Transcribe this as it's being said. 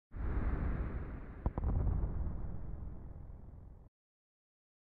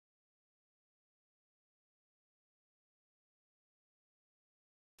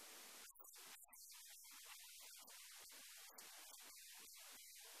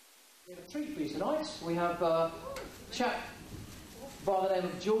We have a treat for you tonight. We have a chap by the name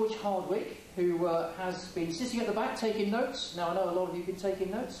of George Hardwick, who has been sitting at the back taking notes. Now, I know a lot of you have been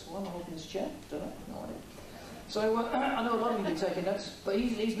taking notes. Why am I holding this chair? Don't know. No idea. So, I know a lot of you have been taking notes, but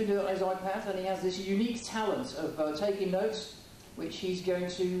he's been doing it on his iPad, and he has this unique talent of taking notes, which he's going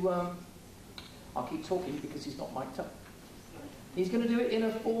to... I'll keep talking because he's not mic'd up. He's going to do it in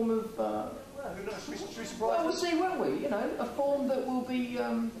a form of... well, we'll see, won't we? You know, a form that will be...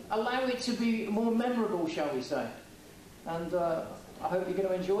 allow it to be more memorable, shall we say. And I hope you're going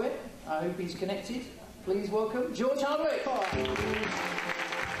to enjoy it. I hope he's connected. Please welcome George Hardwick.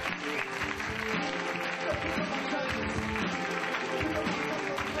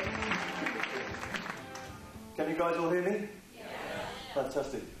 Can you guys all hear me? Yeah.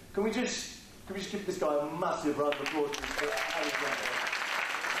 Fantastic. Can we just give this guy a massive round of applause?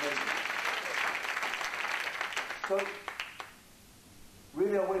 So,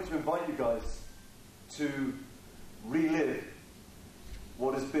 really I wanted to invite you guys to relive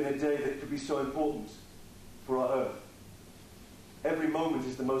what has been a day that could be so important for our Earth. Every moment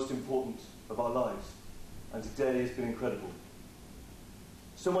is the most important of our lives, and today has been incredible.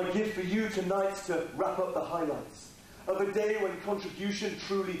 So my gift for you tonight is to wrap up the highlights of a day when contribution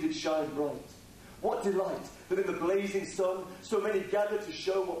truly did shine bright. What delight that in the blazing sun so many gathered to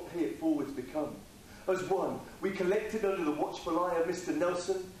show what Pay It Forward's become. As one, we collected under the watchful eye of Mr.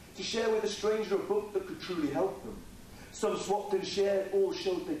 Nelson to share with a stranger a book that could truly help them. Some swapped and shared, all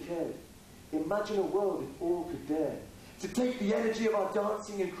showed they cared. Imagine a world if all could dare to take the energy of our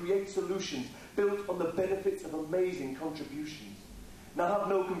dancing and create solutions built on the benefits of amazing contributions. Now have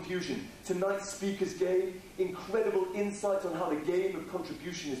no confusion, tonight's speakers gave incredible insights on how the game of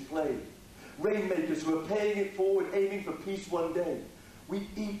contribution is played. Rainmakers who are paying it forward, aiming for peace one day. We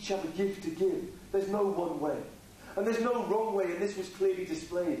each have a gift to give, there's no one way. And there's no wrong way, and this was clearly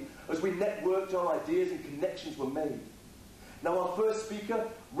displayed as we networked our ideas and connections were made. Now our first speaker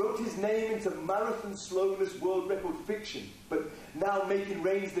wrote his name into marathon slowness world record fiction, but now making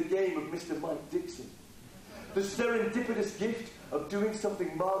reigns the game of Mr. Mike Dickson. The serendipitous gift of doing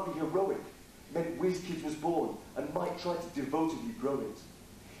something mildly heroic meant WizKids was born, and Mike tried to devotedly grow it.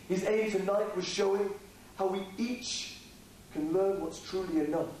 His aim tonight was showing how we each can learn what's truly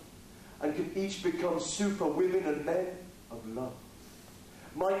enough, and can each become super women and men of love.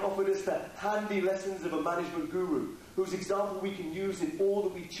 Mike offered us the handy lessons of a management guru, whose example we can use in all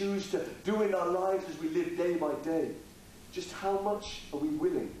that we choose to do in our lives as we live day by day. Just how much are we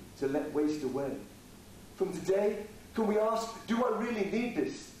willing to let waste away? From today, can we ask, do I really need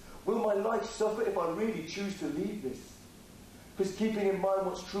this? Will my life suffer if I really choose to leave this? Because keeping in mind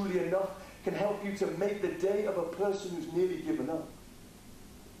what's truly enough can help you to make the day of a person who's nearly given up.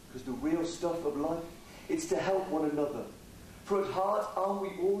 Because the real stuff of life, it's to help one another. For at heart, aren't we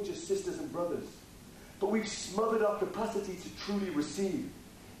all just sisters and brothers? But we've smothered our capacity to truly receive,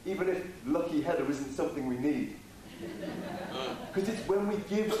 even if lucky header isn't something we need. Because it's when we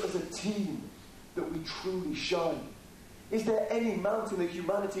give as a team that we truly shine. Is there any mountain that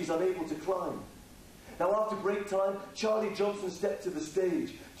humanity is unable to climb? Now after break time, Charley Johnson stepped to the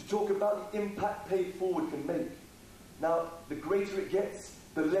stage to talk about the impact Pay It Forward can make. Now, the greater it gets,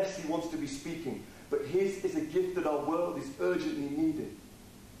 the less he wants to be speaking. But his is a gift that our world is urgently needing.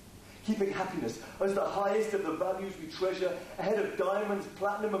 Keeping happiness as the highest of the values we treasure, ahead of diamonds,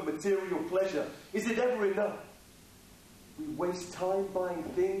 platinum and material pleasure. Is it ever enough? We waste time buying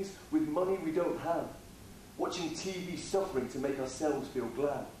things with money we don't have, watching TV suffering to make ourselves feel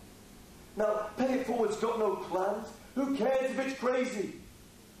glad. Now, Pay It Forward's got no plans. Who cares if it's crazy?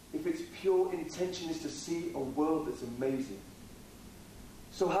 If its pure intention is to see a world that's amazing.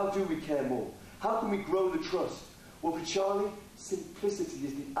 So how do we care more? How can we grow the trust? Well, for Charley, simplicity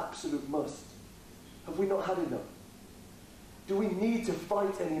is the absolute must. Have we not had enough? Do we need to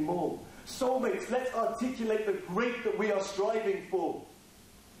fight anymore? Soulmates, let's articulate the great that we are striving for.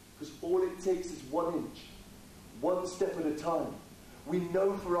 Because all it takes is 1 inch, one step at a time. We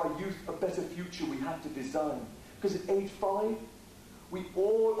know for our youth a better future we have to design. Because at age 5, we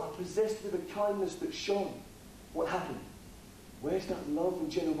all are possessed with a kindness that shone. What happened? Where's that love and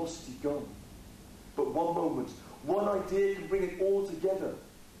generosity gone? But one moment, one idea can bring it all together.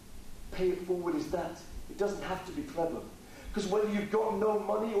 Pay It Forward is that. It doesn't have to be clever. Because whether you've got no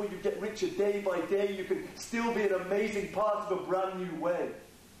money or you get richer day by day, you can still be an amazing part of a brand new way.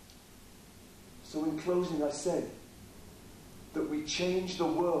 So in closing, I say that we change the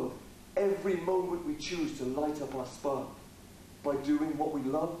world every moment we choose to light up our spark by doing what we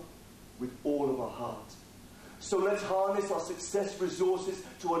love with all of our heart. So let's harness our success resources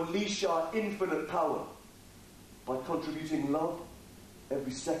to unleash our infinite power by contributing love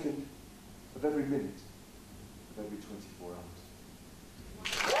every second of every minute of every 24 hours.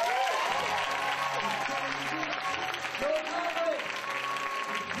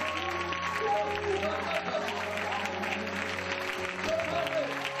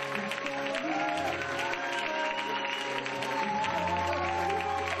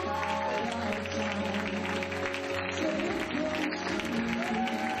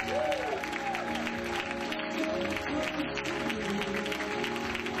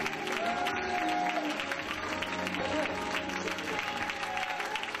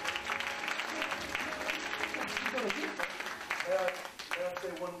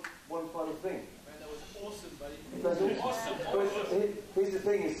 One final thing. Man, that was awesome, buddy. That's Awesome. But here's the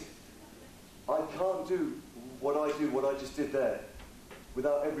thing is, I can't do, what I just did there,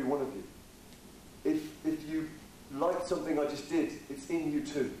 without every one of you. If you like something I just did, it's in you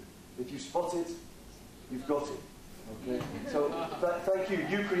too. If you spot it, you've got it. Okay? So, thank you.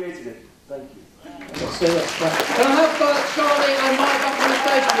 You created it. Thank you. Can I have Charley and Mike up on the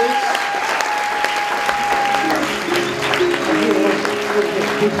stage, please?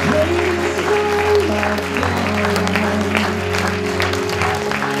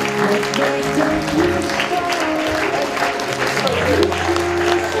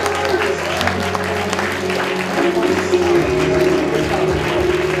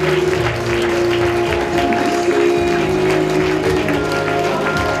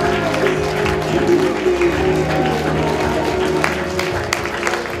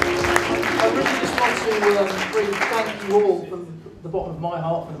 Thank you all from the bottom of my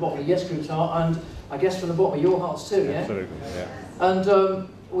heart, from the bottom of the Yes Group's heart, and I guess from the bottom of your hearts too, yeah? Absolutely, yeah. And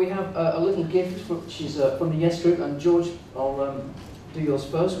we have a little gift which is from the Yes Group, and George, I'll do yours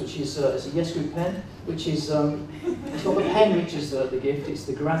first, which is it's a Yes Group pen, which is, it's not the pen which is the gift, it's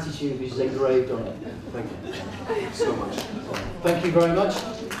the gratitude which is engraved on it. Thank you so much. Thank you very much.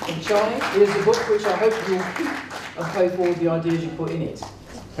 And Charley, here's the book which I hope you'll keep and pay forward the ideas you put in it.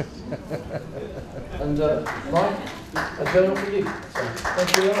 And Mike, a journal for you. So, thank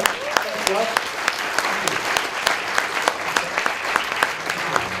you very much. Thanks, guys.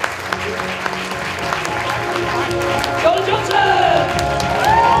 Charley Johnson!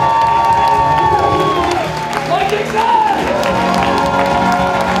 Mike Dickson!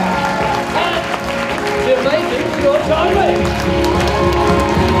 And the amazing George Hardwick!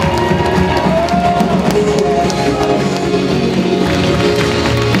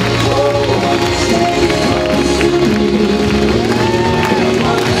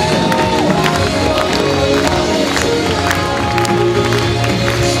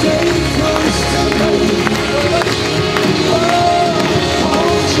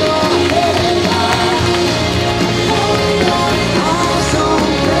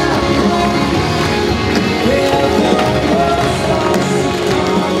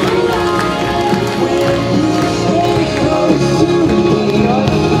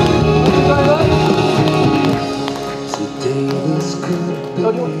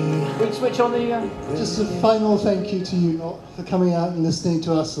 Switch on the... Just a final thank you to you lot for coming out and listening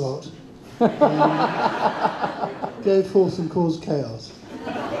to us lot. Go forth and cause chaos.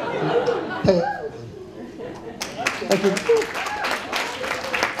 Pay it. Thank you.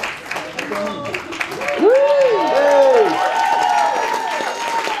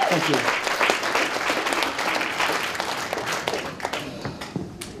 Thank you.